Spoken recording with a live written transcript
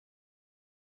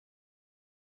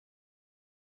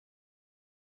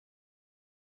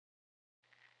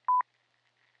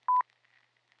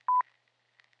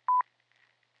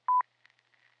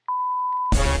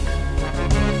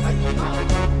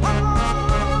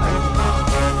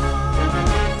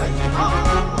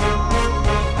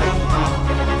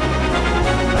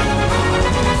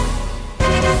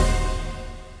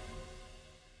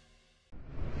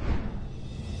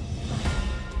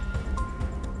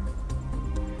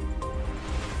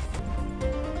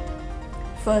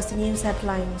First news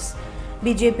headlines.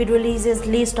 BJP releases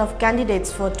list of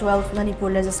candidates for 12th Manipur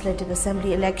Legislative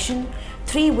Assembly election.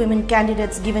 3 women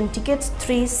candidates given tickets,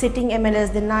 3 sitting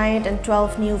MLAs denied and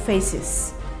 12 new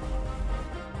faces.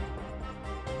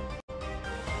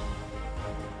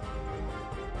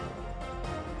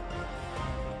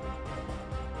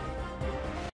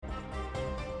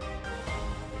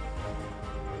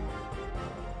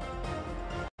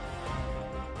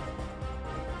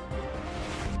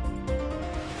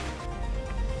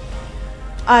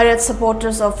 Irate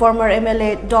supporters of former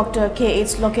MLA Dr.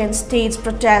 K.H. Loken states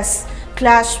protests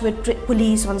clash with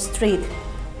police on street.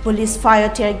 Police fire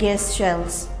tear gas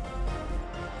shells.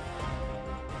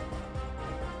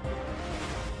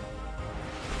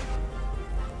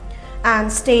 And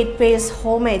state pays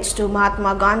homage to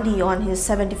Mahatma Gandhi on his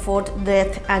 74th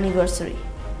death anniversary.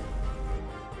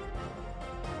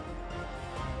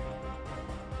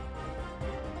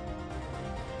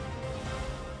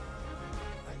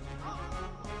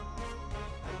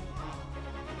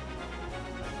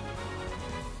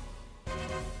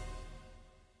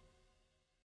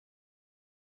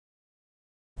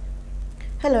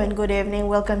 Hello and good evening.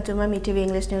 Welcome to Mami TV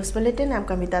English News Bulletin. I'm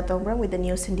KABITA TONGBRAM with the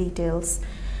news in details.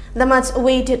 The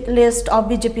much-awaited list of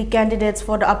BJP candidates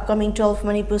for the upcoming 12th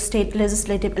Manipur state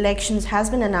legislative elections has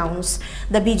been announced.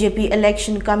 The BJP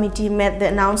Election Committee made the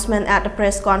announcement at a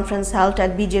press conference held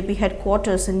at BJP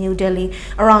headquarters in New Delhi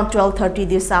around 12:30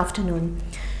 this afternoon.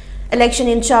 Election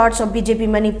in charge of BJP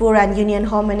Manipur and Union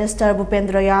Home Minister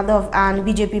Bhupendra Yadav and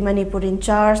BJP Manipur in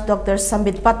charge Dr.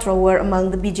 Sambit Patra were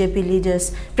among the BJP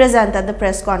leaders present at the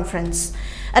press conference.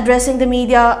 Addressing the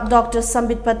media, Dr.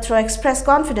 Sambit Patra expressed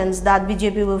confidence that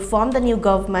BJP will form the new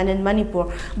government in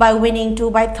Manipur by winning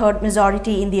 2/3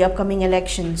 majority in the upcoming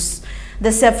elections.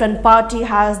 The Saffron Party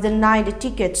has denied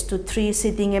tickets to 3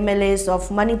 sitting MLAs of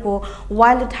Manipur,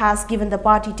 while it has given the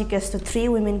party tickets to 3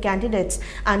 women candidates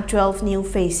and 12 new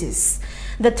faces.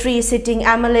 The 3 sitting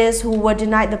MLAs who were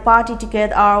denied the party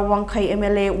ticket are Wangkai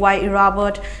MLA Y.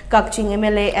 Irabot, Kakching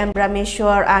MLA M.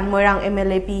 Rameshwar and Moirang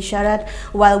MLA P. Sharat,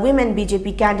 while women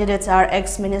BJP candidates are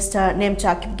ex-minister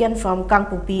Nemcha Kipgen from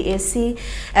Kangpupi AC,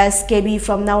 SKB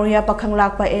from Nauria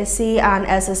Pakhanglakpa AC and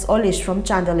SS Olish from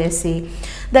Chandal AC.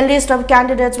 The list of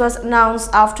candidates was announced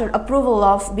after approval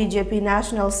of BJP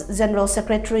National General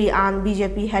Secretary and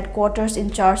BJP headquarters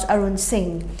in charge Arun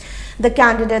Singh. The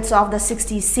candidates of the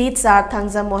 60 seats are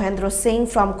Thangzam Mohendra Singh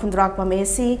from Khundrakpam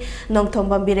AC,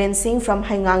 Nongthombam Biren Singh from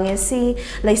Haingang AC,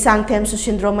 Laisangthem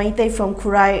Sushindro Maitei from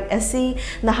Khurai AC,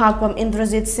 Nahakpam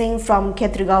Indrajit Singh from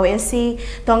Khetrigao AC,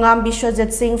 Tongam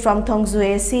Bishwajit Singh from Thongzu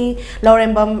AC,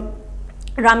 Laurembam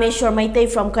Rameshwar Maitei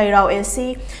from Kairao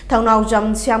AC,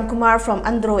 Thangnaujam Syam Kumar from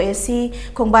Andro AC,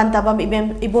 Khongbantabam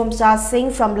Ibomcha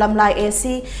Singh from Lamlai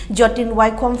AC, Jotin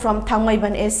Waikom from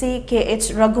Thangmaiban AC,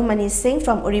 K.H. Raghumani Singh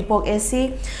from Uripok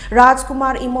AC,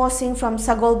 Rajkumar Imo Singh from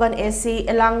Sagolban AC,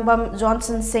 Elangbam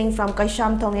Johnson Singh from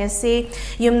Kaishamthong AC,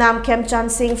 Yumnam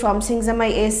Kemchan Singh from Singzamai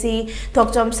AC,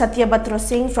 Thokchom Satyabatro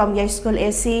Singh from Yaiskul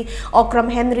AC, Okram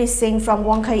Henry Singh from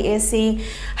Wangkai AC,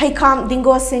 Haikam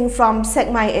Dingo Singh from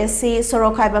Sekmai AC,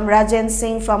 Khaibam Rajan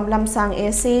Singh from Lamsang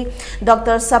AC,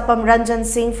 Dr. Sapam Ranjan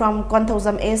Singh from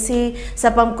Konthauzam AC,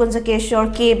 Sapam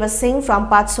Kunjakeshwar Keba Singh from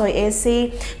Patsoy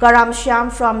AC, Karam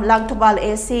Shyam from Langthabal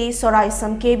AC,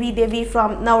 Soraisam KB Devi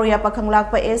from Nauria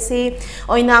Pakhanglakpa AC,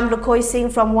 Oinam Lukhoi Singh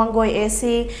from Wangoi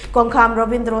AC, Kongkham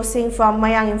Robindro Singh from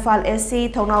Mayang Imphal AC,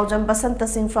 Thongnaujam Basanta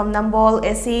Singh from Nambol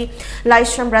AC,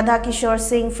 Laishram Radhakishore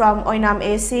Singh from Oinam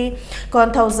AC,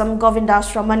 Konthauzam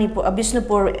Govindas from Manipur,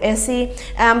 Bishnupur AC,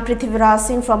 M. Prithviraj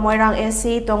Singh from Moirang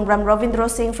AC, TONGBRAM Ravindra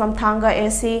Singh from Thanga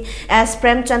AC, S.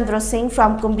 Premchandra Singh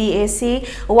from Kumbi AC,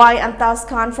 Y. Antas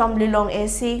Khan from Lilong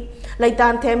AC,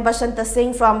 Laitan Them Basanta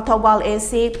Singh from Thobal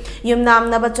AC, Yumnam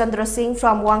Nabachandra Singh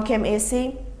from Wangkem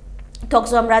AC,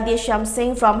 Tokzom Radhesham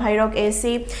Singh from Hairok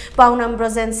AC, Paunam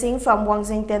Brazen Singh from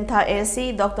Wangzing Tentha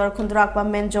AC, Dr. Kundrakpa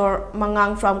Menjor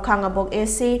Mangang from Kangabok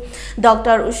AC,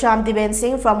 Dr. Usham Diben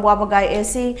Singh from Wabagai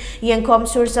AC, Yenkom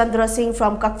Surchandra Singh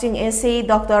from Kakching AC,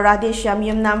 Dr. Radhesham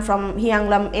Yumnam from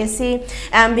Hianglam AC,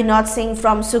 M. Binod Singh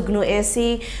from Sugnu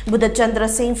AC, Buddhachandra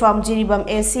Singh from Jiribam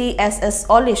AC, SS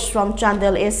Olish from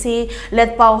Chandel AC,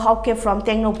 Letpao Hauke from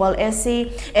Tengnopal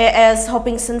AC, AS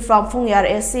Hoppingson from Fungyar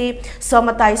AC,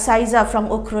 Somatai Saiza Raja from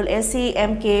Ukrul AC,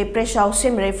 MK Preshau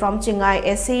Simre from Chingai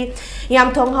AC,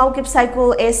 Yam Thong Haukip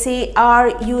Cycle AC,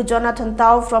 RU Jonathan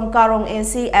Tau from Karong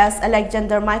AC, S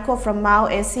Alexander Michael from Mao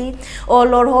AC, O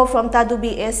Lord Ho from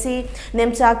Tadubi AC,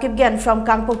 Nemcha Kipgen from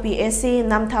Kangpopi AC,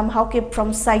 Namtham Haukip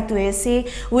from Saitu AC,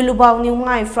 Wilubao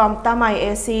Nyumai from Tamai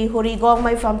AC, Huri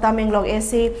Gongmai from Tamenglong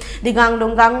AC, Digang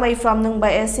Lunggangmai from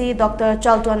Nungbai AC, Dr.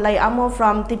 Chalton Lai Amo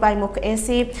from Tipaimuk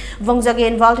AC,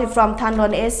 Vongjagen Valti from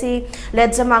Thanlon AC,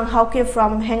 Ledzamang Hauke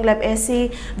from Henglep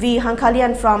AC, V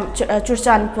Hangkalian from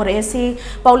Churchanpur AC,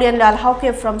 Paulian Lal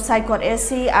Hauke from Saikot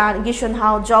AC, and Gishun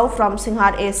Hao Zhou from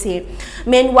Singhat AC.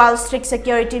 Meanwhile, strict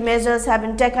security measures have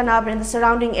been taken up in the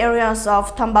surrounding areas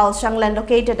of Thambal Shanglan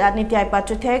located at Nityai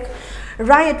Patutek.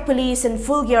 Riot police in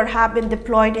full gear have been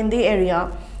deployed in the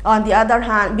area. On the other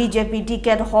hand, BJP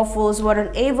ticket hopefuls were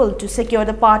unable to secure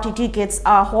the party tickets,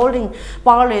 are holding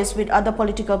parleys with other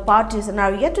political parties and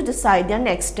are yet to decide their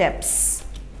next steps.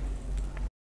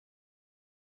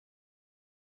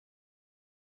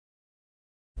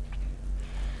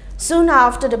 Soon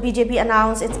after the BJP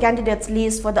announced its candidates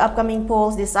list for the upcoming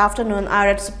polls this afternoon,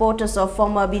 IRAD supporters of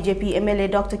former BJP MLA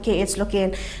Dr. K.H.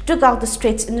 Loken took out the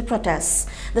streets in the protests.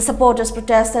 The supporters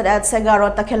protested at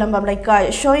Segaro Takhelambam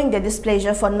Laikai, showing their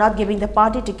displeasure for not giving the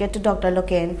party ticket to Dr.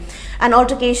 Loken. An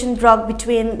altercation broke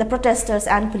between the protesters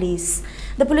and police.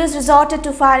 The police resorted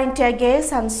to firing tear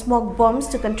gas and smoke bombs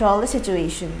to control the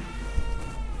situation.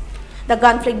 The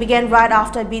conflict began right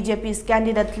after BJP's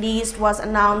candidate list was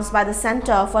announced by the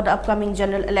Centre for the upcoming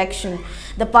general election.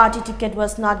 The party ticket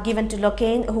was not given to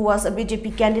Loken, who was a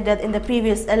BJP candidate in the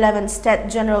previous 11 state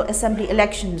general assembly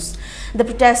elections. The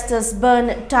protesters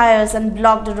burned tires and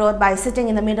blocked the road by sitting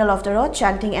in the middle of the road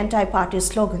chanting anti-party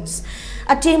slogans.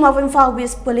 A team of Imphal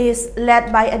West police,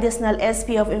 led by additional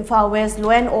SP of Imphal West, Law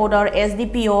and Order,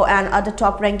 SDPO and other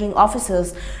top-ranking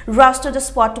officers, rushed to the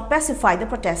spot to pacify the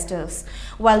protesters.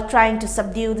 While trying to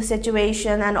subdue the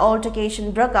situation, an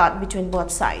altercation broke out between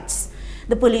both sides.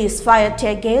 The police fired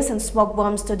tear gas and smoke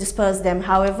bombs to disperse them.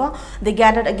 However, they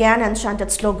gathered again and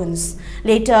chanted slogans.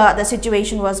 Later, the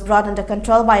situation was brought under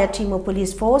control by a team of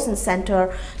police force and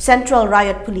Central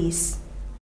Riot Police.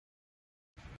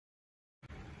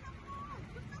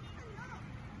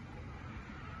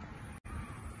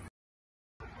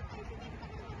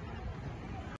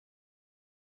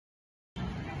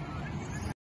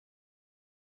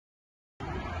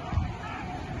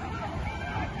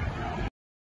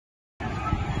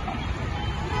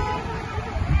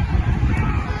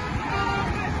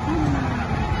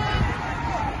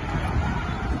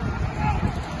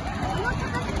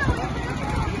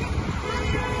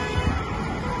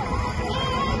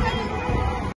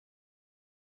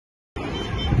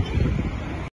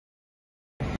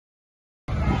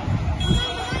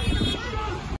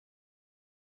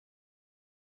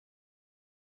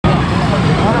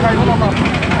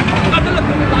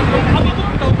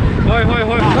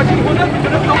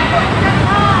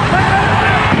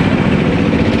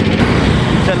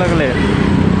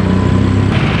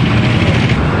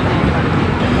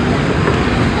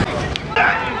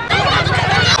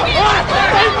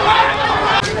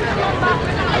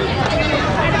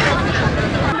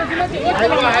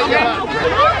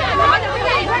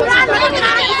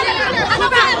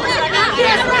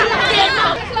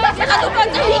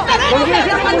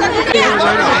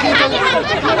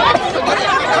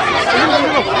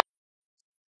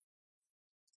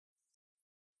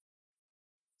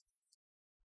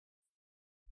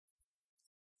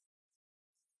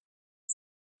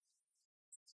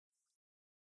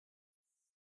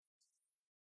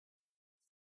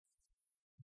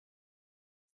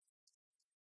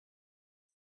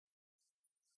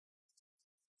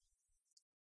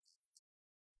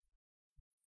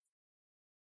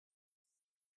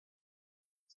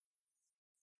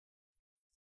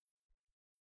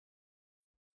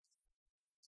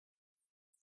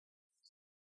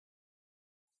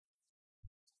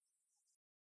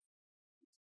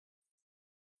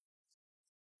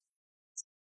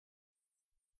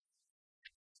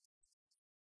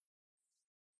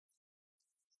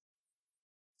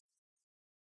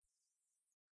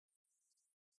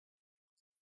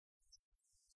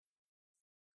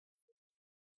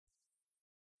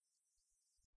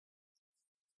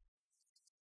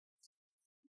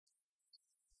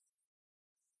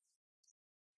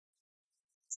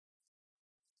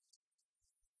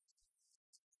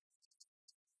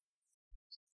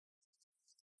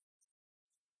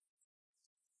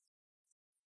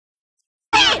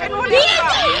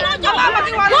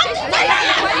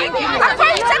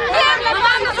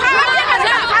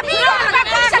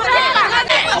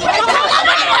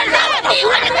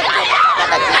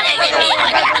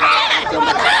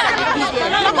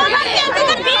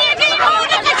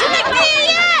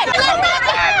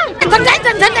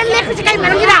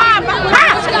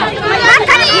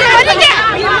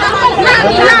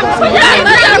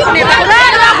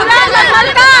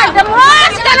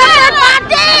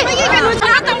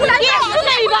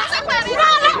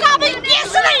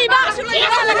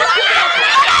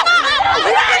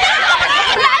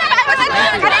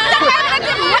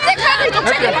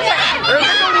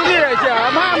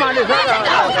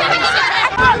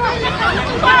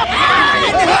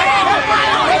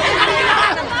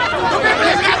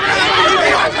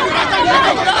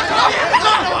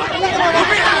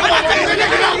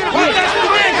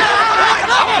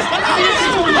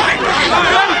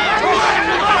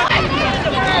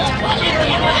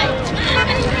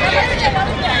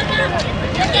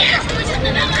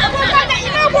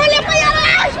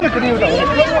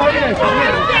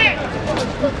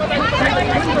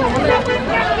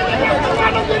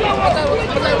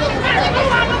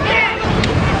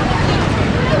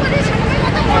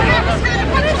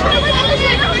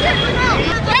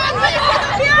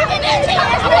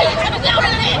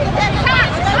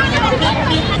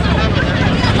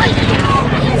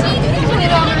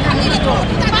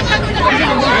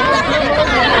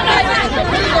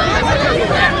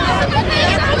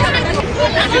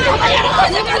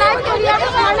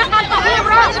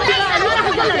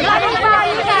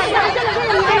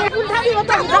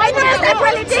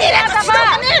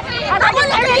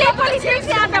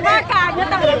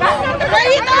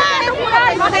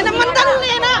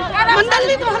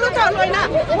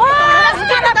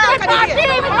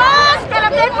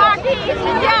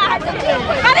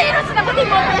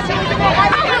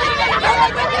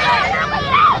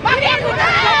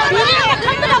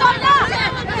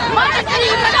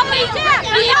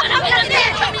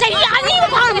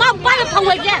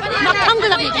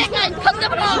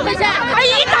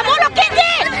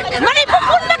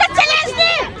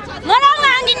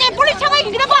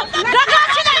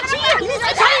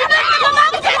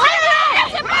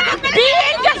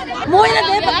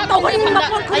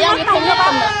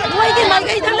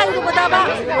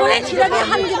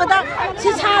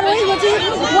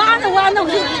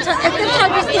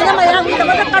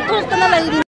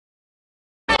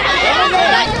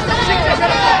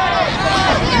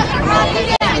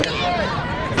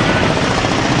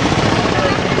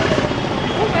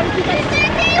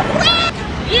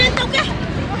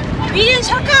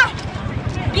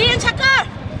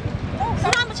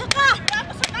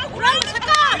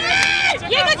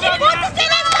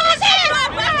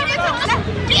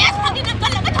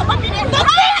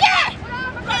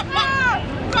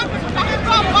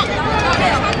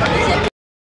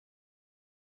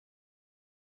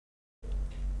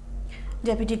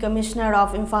 Deputy Commissioner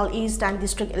of Imphal East and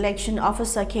District Election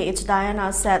Officer K.H.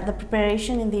 Diana said the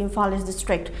preparation in the Imphal East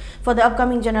District for the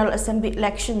upcoming General Assembly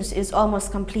elections is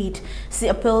almost complete. She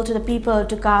appealed to the people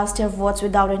to cast their votes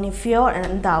without any fear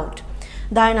and doubt.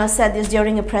 Diana said this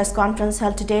during a press conference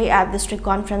held today at District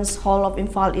Conference Hall of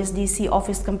Imphal East DC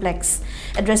Office Complex.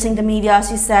 Addressing the media,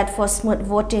 she said for smooth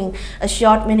voting,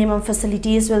 assured minimum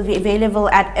facilities will be available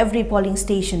at every polling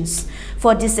stations.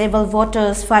 For disabled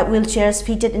voters, 5 wheelchairs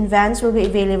fitted in vans will be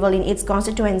available in its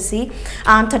constituency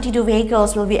and 32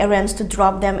 vehicles will be arranged to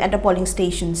drop them at the polling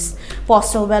stations.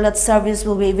 Postal ballot service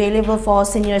will be available for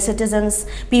senior citizens,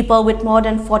 people with more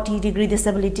than 40-degree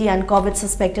disability and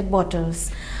COVID-suspected voters.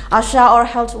 ASHA or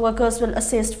health workers will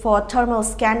assist for thermal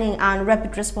scanning and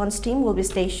rapid response team will be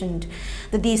stationed.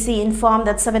 The DC informed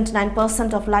that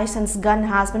 79% of licensed gun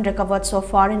has been recovered so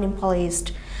far in Imphal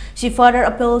East. She further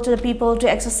appealed to the people to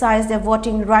exercise their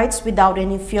voting rights without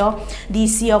any fear.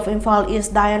 DC of Imphal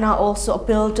East Diana also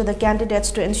appealed to the candidates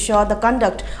to ensure the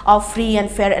conduct of free and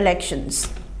fair elections.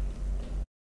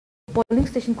 Polling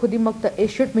station khudimакta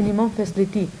assured minimum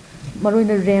facility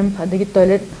maroina ramp adagi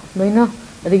toilet loina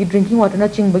adagi drinking water na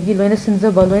chingbagi loina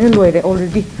sinjaba loina loire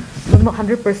already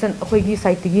 100% akoigi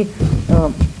site gi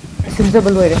sinjaba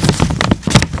loire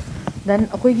then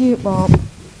akoigi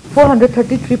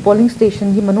 433 polling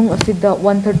station gi manung asida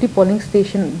 130 polling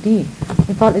station di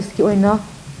Imphal East ki oina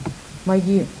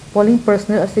magi polling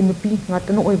personnel asin nupi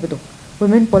ngatano oibado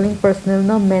women polling personnel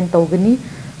na men tawgani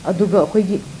aduga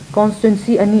akoigi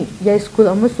constituency ani ya school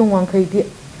amasung wangkhai di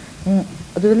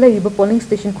adu laiba polling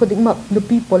station khodingma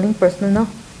nupi polling personnel na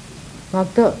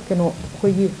ngakta keno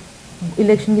khoi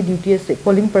election gi duty ase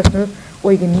polling personnel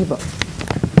oigani ba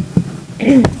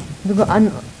duga an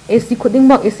AC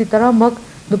khodingma AC taramak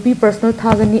nupi personnel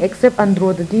thagani except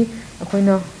andro dadi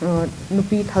akoina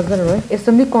nupi thagaroi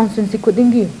assembly constituency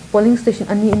khodingi polling station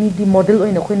ani di model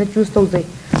oina khoina choose tawjai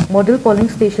model polling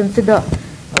station sida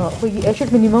khoi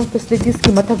assured minimum facilities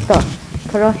ki mathakta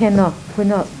khara hena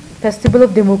khoina Festival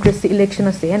of Democracy election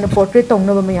ase and portrait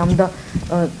tongna ba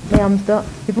mayamda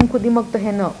ipum khudimakta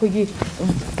hena khoi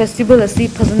festival ase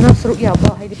phajana saruk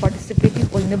yaba haidi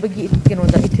participative oina bagi keno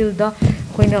da ithilda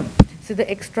khoina sida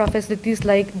extra facilities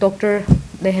like doctor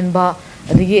lehenba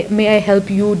adigi may I help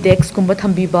you desk kumba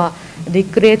thambiba the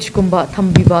crèche kumba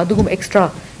thambiba dugum extra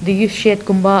the shade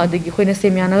kumba adigi khoina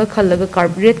semyana ga khallaga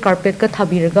carpet ka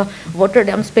thabiraga water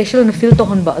dam special na fill to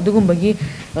honba dugum bagi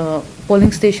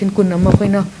polling station kunna ma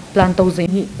khoina plan tawjai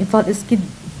Imphal East ki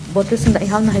voters in the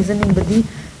ihang na haizaning badi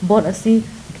bot asi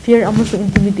fear amasu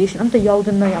intimidation amta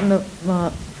yaudana yamna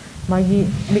magi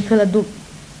mikhal adu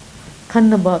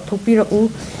khanaba thopira u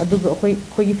aduga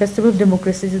khoi festival of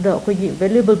democracy da khoi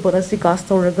valuable bot asi cast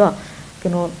tawraga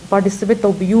kano participate to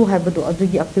biu habado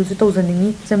adugi appeal su tawzaningi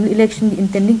assembly election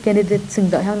intending candidate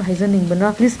singda hang haizaning bana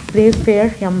please play fair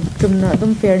yam chumna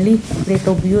adum fairly play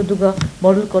to biu duga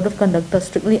model code of conduct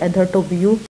strictly adhere to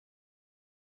biu.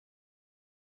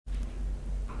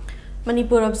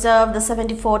 Manipur observed the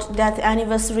 74th death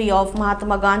anniversary of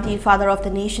Mahatma Gandhi, father of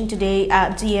the nation, today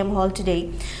at GM Hall today.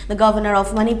 The governor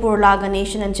of Manipur, Laga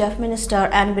Nation and Chief Minister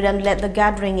N. Biren led the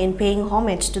gathering in paying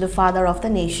homage to the father of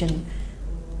the nation.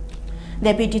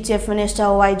 Deputy Chief Minister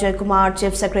Y. Kumar,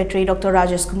 Chief Secretary Dr.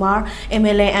 Rajesh Kumar,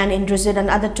 MLA and Indrajit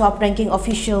and other top-ranking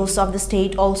officials of the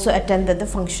state also attended the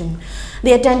function.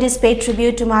 The attendees paid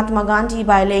tribute to Mahatma Gandhi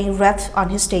by laying wreath on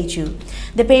his statue.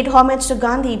 They paid homage to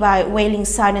Gandhi by wailing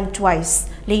silent twice.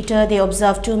 Later, they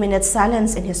observed 2 minutes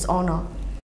silence in his honor.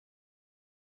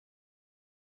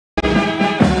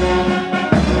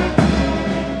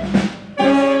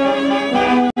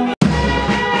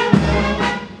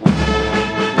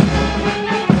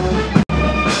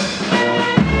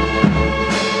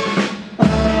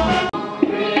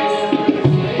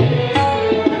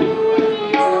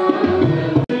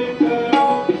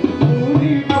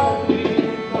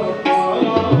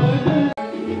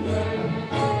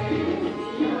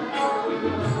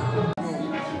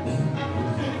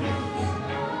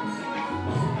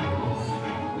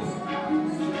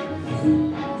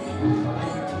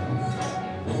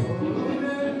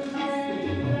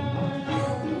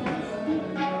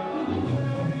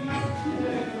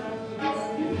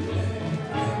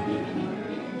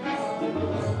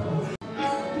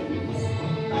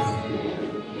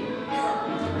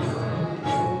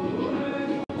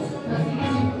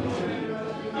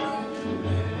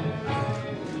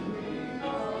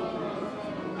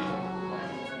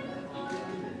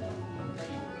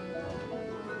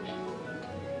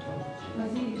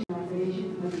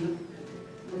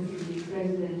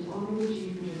 President, Honorable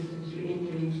Chief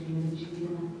Minister,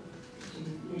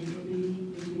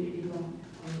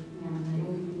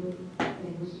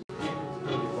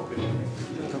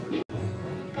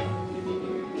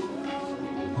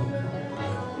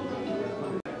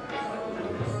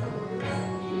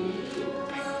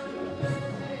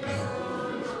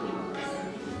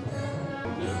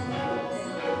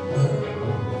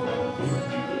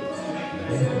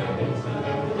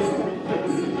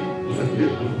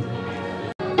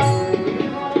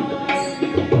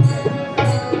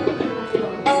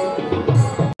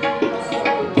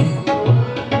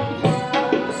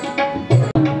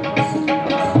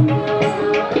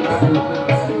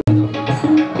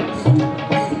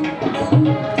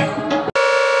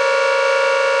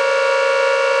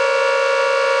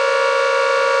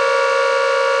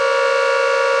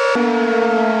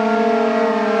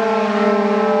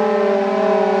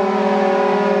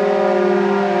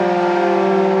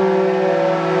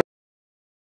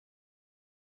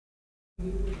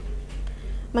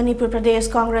 Manipur Pradesh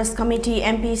Congress Committee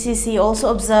MPCC also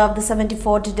observed the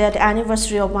 74th death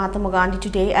anniversary of Mahatma Gandhi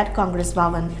today at Congress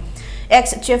Bhavan.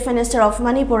 Ex-Chief Minister of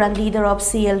Manipur and leader of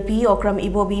CLP, Okram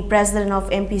Ibobi, President of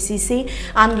MPCC,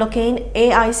 and Lokain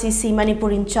AICC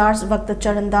Manipur in charge, Bhakta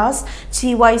Charandas,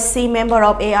 CYC member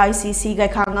of AICC,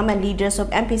 Gaikhangam, and leaders of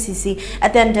MPCC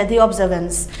attended the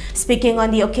observance. Speaking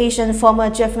on the occasion, former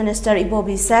Chief Minister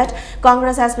Ibobi said,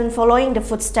 Congress has been following the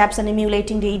footsteps and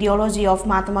emulating the ideology of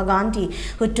Mahatma Gandhi,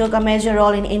 who took a major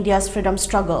role in India's freedom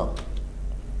struggle.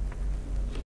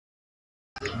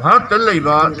 Bharat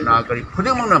लैबा नागरिक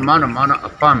खुदेमना माना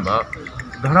अपांबा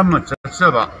धर्म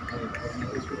चचबा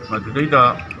मदुदैदा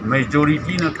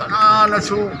majority न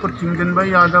कनानसु खुथिंगनबा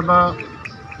यादबा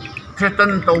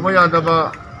थेतन तौबा यादबा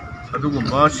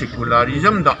अदुगुम्बा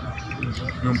secularism दा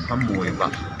युमफम मोयबा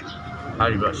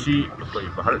हारिबा सी कोई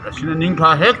भारत असिना निंखा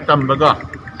हेक तंबगा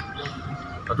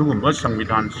अदुगुम्बा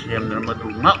संविधान सेमना मदु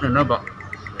ngaknaba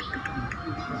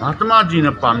Mahatma ji न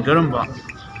पामजरंबा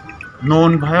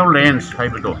non-violence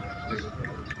haibado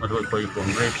adu koi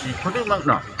congress si khode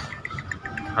magna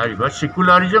haiba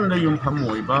secularism da yum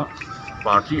phamoiba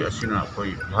party asina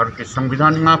koi bharat ke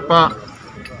संविधान ngapa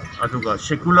aduga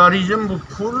secularism bu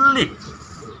fully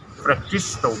practice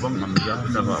tawba ngamja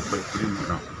naba koi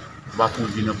primna bapu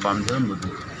ji na pamja mudu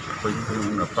koi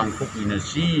na pangkhok ina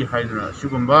si haidna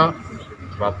sugumba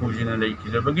bapu ji na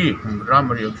leikilabagi humra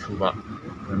mariyak suba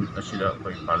asila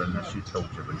koi palana si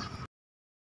tawjabani.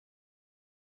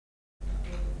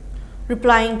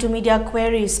 Replying to media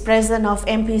queries, President of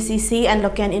MPCC and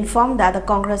Lokan informed that the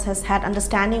Congress has had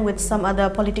understanding with some other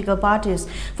political parties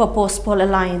for post-poll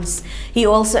alliance. He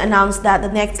also announced that the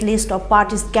next list of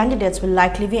parties' candidates will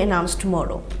likely be announced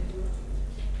tomorrow.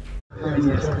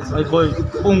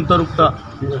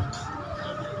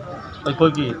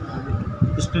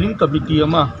 Screening committee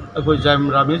ama Jam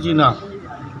Ramejina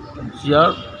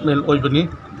chairman oibani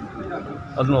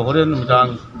adno horen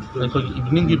midang ko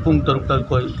evening gi pung taruk tar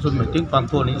ko zoom meeting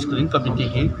pangko ni screen committee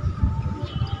gi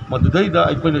madudai da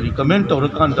ai ko recommend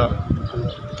tawrakanda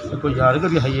ko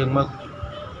yarga gi hayeng ma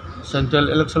Central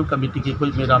Election Committee ki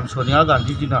koi Madam Sonia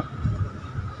Gandhi ji na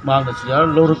mang na chair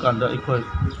lor kanda ikoi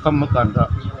kam kanda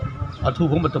athu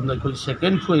bom matam na ikoi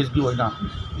second phase gi oina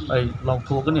ai long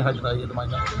thogani hadra ai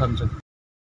admaina thamjak.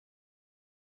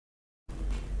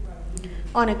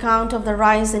 On account of the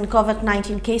rise in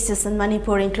COVID-19 cases in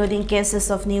Manipur, including cases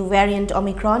of new variant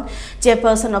Omicron,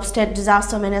 Chairperson of State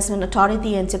Disaster Management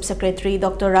Authority and Chief Secretary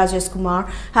Dr. Rajesh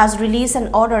Kumar has released an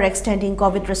order extending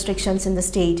COVID restrictions in the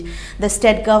state. The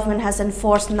state government has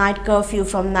enforced night curfew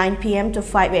from 9 p.m. to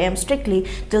 5 a.m. strictly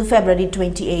till February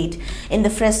 28. In the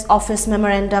Fresh Office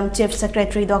Memorandum, Chief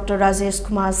Secretary Dr. Rajesh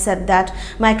Kumar said that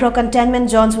micro-containment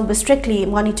zones will be strictly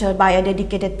monitored by a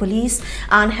dedicated police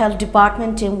and health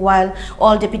department team, while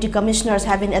all deputy commissioners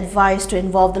have been advised to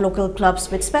involve the local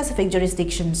clubs with specific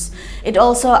jurisdictions. It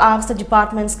also asks the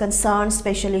departments concerned,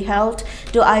 especially health,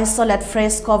 to isolate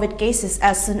fresh COVID cases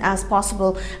as soon as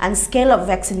possible and scale up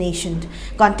vaccination,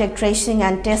 contact tracing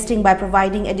and testing by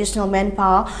providing additional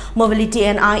manpower, mobility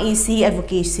and IEC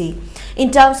advocacy.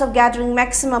 In terms of gathering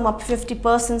maximum of 50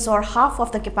 persons or half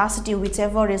of the capacity,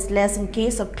 whichever is less in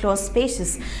case of closed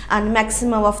spaces, and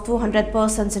maximum of 200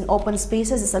 persons in open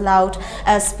spaces is allowed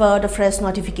as per the fresh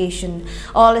notification.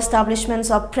 All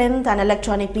establishments of print and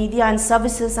electronic media and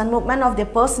services and movement of their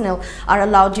personnel are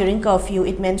allowed during curfew,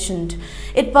 it mentioned.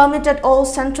 It permitted all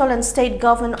central and state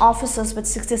government officers with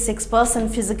 66%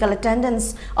 physical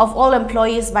attendance of all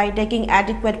employees by taking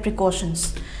adequate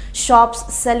precautions.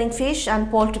 Shops selling fish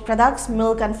and poultry products,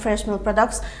 milk and fresh milk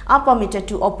products are permitted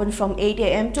to open from 8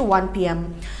 a.m. to 1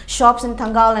 p.m. Shops in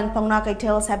Tangal and Pangnakai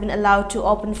Tales have been allowed to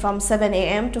open from 7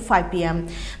 a.m. to 5 p.m.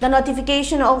 The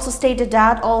notification also stated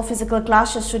that all physical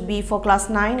classes should be for class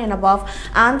 9 and above,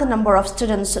 and the number of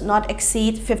students should not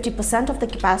exceed 50% of the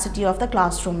capacity of the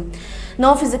classroom.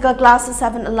 No physical classes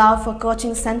have been allowed for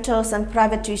coaching centers and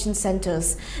private tuition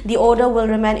centers. The order will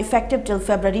remain effective till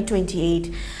February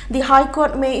 28. The High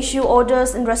Court may issue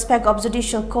orders in respect of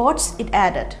judicial courts, it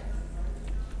added.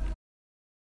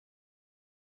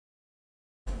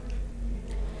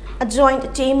 A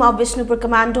joint team of Vishnupur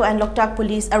Commando and Loktak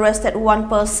Police arrested one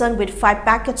person with 5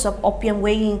 packets of opium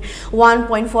weighing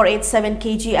 1.487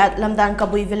 kg at Lamdan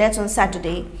Kabui village on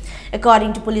Saturday.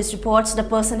 According to police reports, the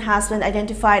person has been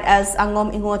identified as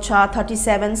Angom Ingocha,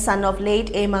 37, son of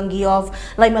late A. Mangi of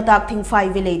Laimatak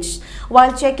Thingphai village.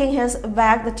 While checking his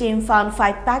bag, the team found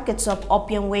 5 packets of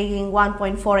opium weighing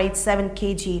 1.487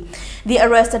 kg. The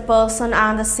arrested person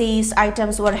and the seized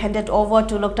items were handed over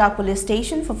to Loktak police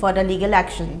station for further legal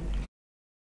action.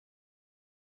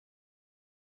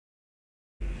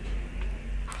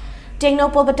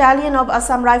 Tengnopal Battalion of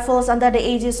Assam Rifles under the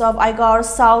aegis of Aigar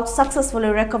South successfully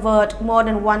recovered more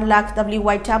than 1 lakh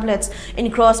WY tablets in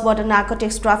cross-border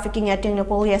narcotics trafficking at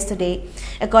Tengnopal yesterday.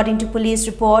 According to police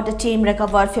report, the team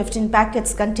recovered 15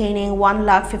 packets containing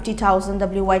 1,50,000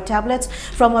 WY tablets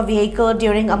from a vehicle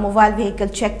during a mobile vehicle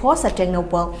check post at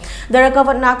Tengnopal. The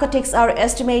recovered narcotics are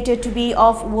estimated to be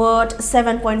of worth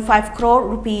 7.5 crore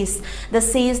rupees. The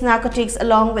seized narcotics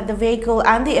along with the vehicle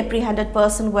and the apprehended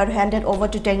person were handed over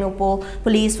to Tengnopal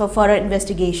police for further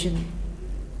investigation.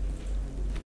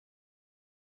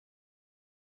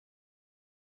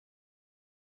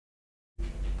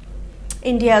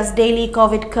 India's daily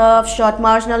COVID curve showed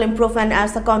marginal improvement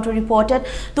as the country reported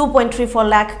 2.34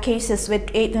 lakh cases with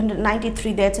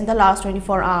 893 deaths in the last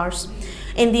 24 hours.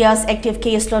 India's active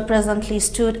caseload presently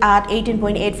stood at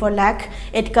 18.84 lakh.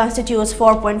 It constitutes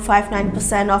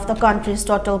 4.59% of the country's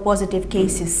total positive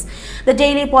cases. The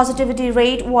daily positivity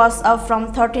rate was up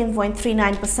from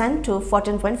 13.39% to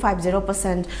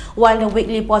 14.50%, while the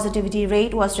weekly positivity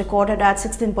rate was recorded at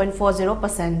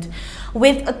 16.40%.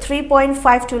 With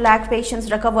 3.52 lakh patients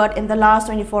recovered in the last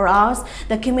 24 hours,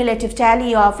 the cumulative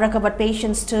tally of recovered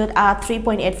patients stood at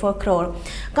 3.84 crore.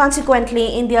 Consequently,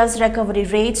 India's recovery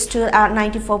rate stood at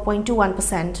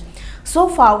 94.21%. So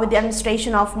far, with the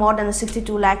administration of more than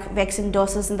 62 lakh vaccine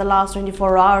doses in the last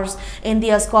 24 hours,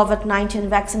 India's COVID-19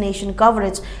 vaccination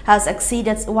coverage has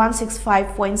exceeded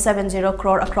 165.70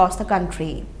 crore across the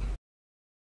country.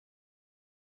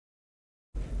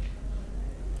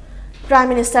 Prime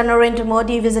Minister Narendra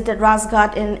Modi visited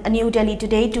Rajghat in New Delhi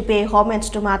today to pay homage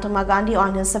to Mahatma Gandhi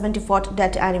on his 74th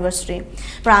death anniversary.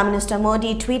 Prime Minister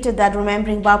Modi tweeted that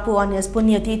remembering Bapu on his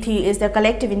Punya Tithi is their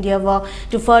collective endeavor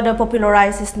to further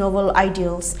popularize his noble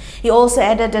ideals. He also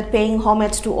added that paying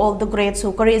homage to all the greats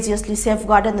who courageously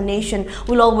safeguarded the nation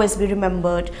will always be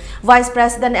remembered. Vice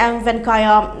President M.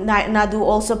 Venkaiah Naidu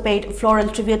also paid floral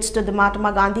tributes to the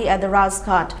Mahatma Gandhi at the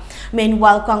Rajghat.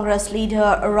 Meanwhile, Congress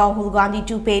leader Rahul Gandhi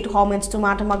too paid homage to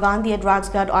Mahatma Gandhi at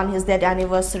Rajghat on his death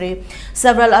anniversary.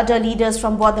 Several other leaders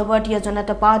from both the Bharatiya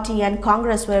Janata Party and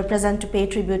Congress were present to pay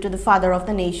tribute to the father of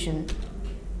the nation.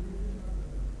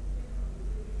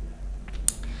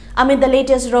 Amid the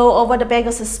latest row over the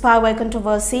Pegasus spyware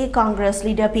controversy, Congress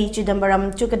leader P.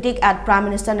 Chidambaram took a dig at Prime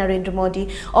Minister Narendra Modi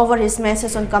over his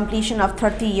message on completion of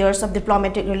 30 years of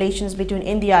diplomatic relations between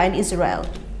India and Israel.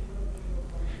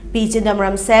 P.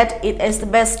 Chidambaram said it is the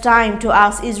best time to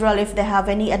ask Israel if they have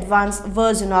any advanced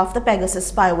version of the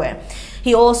Pegasus spyware.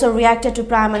 He also reacted to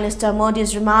Prime Minister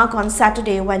Modi's remark on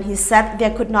Saturday when he said there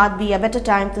could not be a better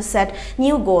time to set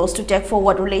new goals to take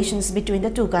forward relations between the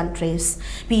two countries.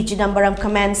 P. Chidambaram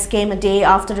comments came a day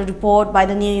after a report by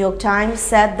the New York Times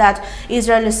said that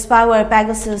Israel's spyware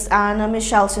Pegasus and a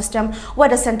missile system were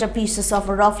the centerpieces of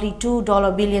a roughly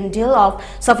 $2 billion deal of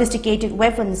sophisticated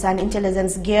weapons and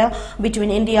intelligence gear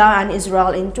between India and Israel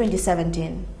in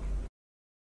 2017.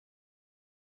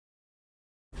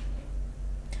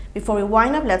 Before we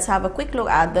wind up, let's have a quick look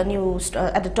at the news,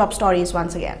 at the top stories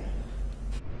once again.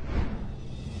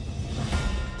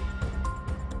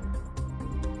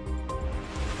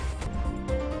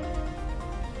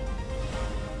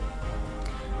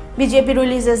 BJP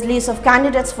releases list of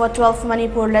candidates for 12th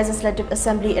Manipur Legislative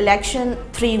Assembly election.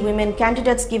 3 women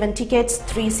candidates given tickets,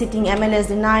 3 sitting MLAs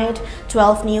denied,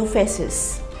 12 new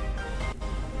faces.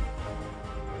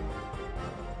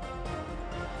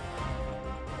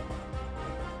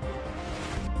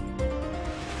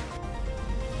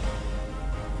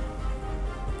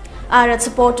 Arad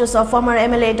supporters of former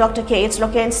MLA Dr. K.H.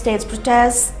 Loken states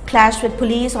protests, clashed with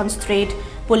police on street,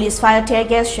 police fire tear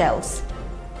gas shells.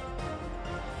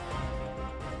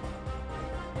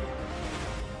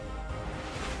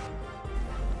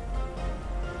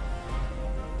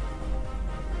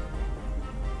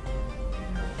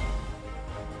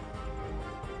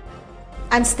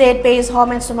 And state pays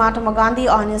homage to Mahatma Gandhi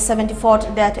on his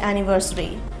 74th death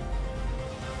anniversary.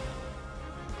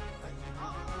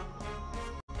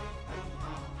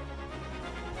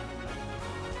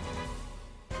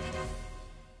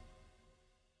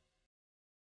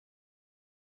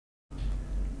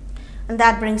 And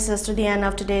that brings us to the end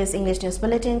of today's English News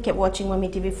Bulletin. Keep watching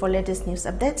Mami TV for latest news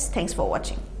updates. Thanks for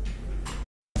watching.